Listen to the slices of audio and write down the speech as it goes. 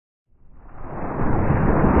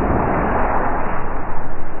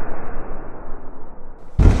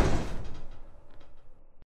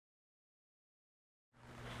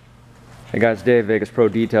Hey guys, Dave, Vegas Pro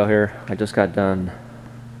Detail here. I just got done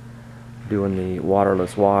doing the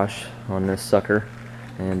waterless wash on this sucker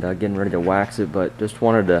and getting ready to wax it, but just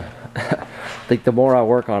wanted to I think the more I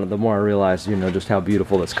work on it, the more I realize, you know, just how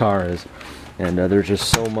beautiful this car is. And there's just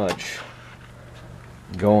so much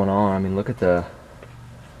going on. I mean, look at the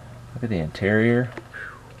interior.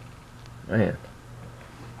 Man.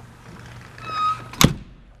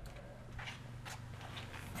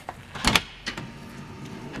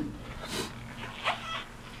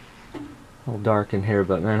 A little dark in here,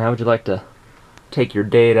 but man, how would you like to take your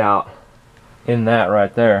date out in that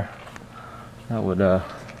right there? That would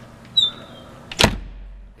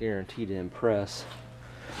guarantee to impress.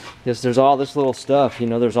 Yes, there's all this little stuff, you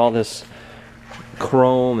know, there's all this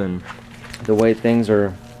chrome and the way things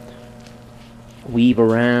are weave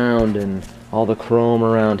around and all the chrome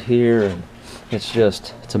around here, and it's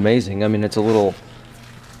amazing. I mean, it's a little,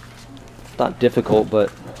 it's not difficult,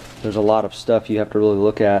 but there's a lot of stuff you have to really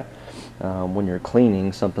look at when you're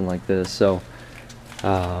cleaning something like this. So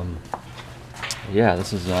yeah,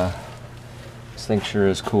 this thing sure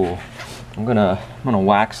is cool. I'm gonna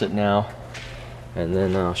wax it now, and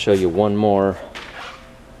then I'll show you one more.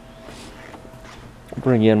 I'll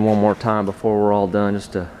bring you in one more time before we're all done,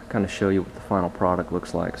 just to kind of show you what the final product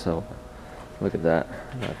looks like. So look at that.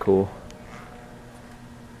 Isn't that cool?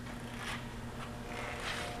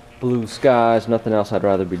 Blue skies, nothing else I'd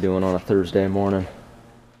rather be doing on a Thursday morning.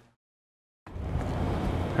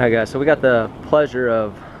 Alright guys, so we got the pleasure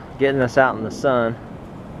of getting this out in the sun.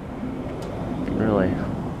 You can really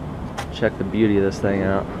check the beauty of this thing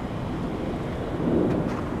out.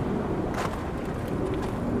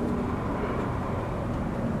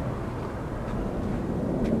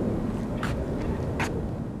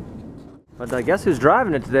 But I guess who's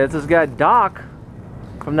driving it today? It's this guy Doc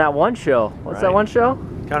from that one show. What's that one show?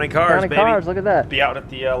 Counting Cars, Counting Cars, look at that. Be out at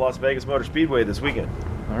the Las Vegas Motor Speedway this weekend.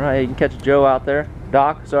 Alright, you can catch Joe out there.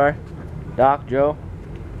 Doc, sorry. Doc, Joe.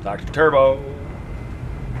 Dr. Turbo.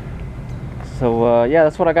 So yeah,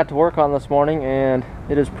 that's what I got to work on this morning, and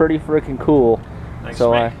it is pretty freaking cool. Thanks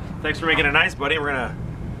for making it nice, buddy. We're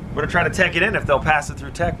gonna try to tech it in. If they'll pass it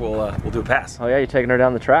through tech, we'll do a pass. Oh yeah, you're taking her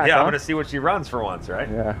down the track. Yeah, huh? I'm gonna see what she runs for once, right?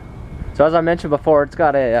 Yeah. So as I mentioned before, it's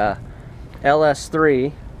got a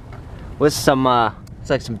LS3 with some it's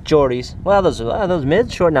like some shorties. Well, those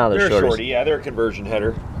mids short now. They're shorties. Shorty, yeah, they're a conversion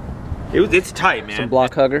header. It's tight, man. Some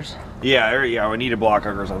block huggers. Yeah, we needed block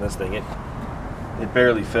huggers on this thing. It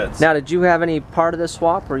barely fits. Now, did you have any part of this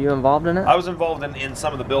swap? Were you involved in it? I was involved in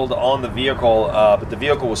some of the build on the vehicle, but the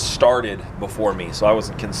vehicle was started before me, so I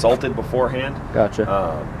wasn't consulted beforehand. Gotcha.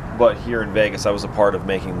 But here in Vegas, I was a part of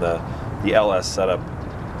making the LS setup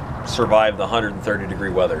survive the 130-degree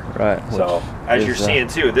weather. Right. So as you're seeing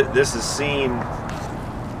too, this is seen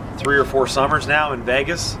 3 or 4 summers now in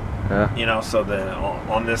Vegas. Yeah. You know, so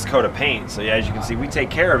on this coat of paint. So yeah, as you can see, we take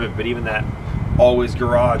care of it, but even that always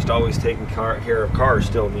garaged, always taking care of cars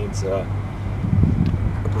still needs a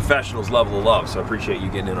professional's level of love. So I appreciate you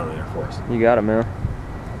getting in on it there for us. You got it, man.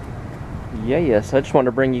 Yes, I just wanted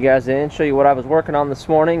to bring you guys in, show you what I was working on this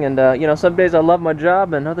morning, and you know, some days I love my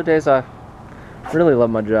job, and other days I really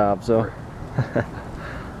love my job. So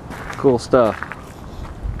cool stuff.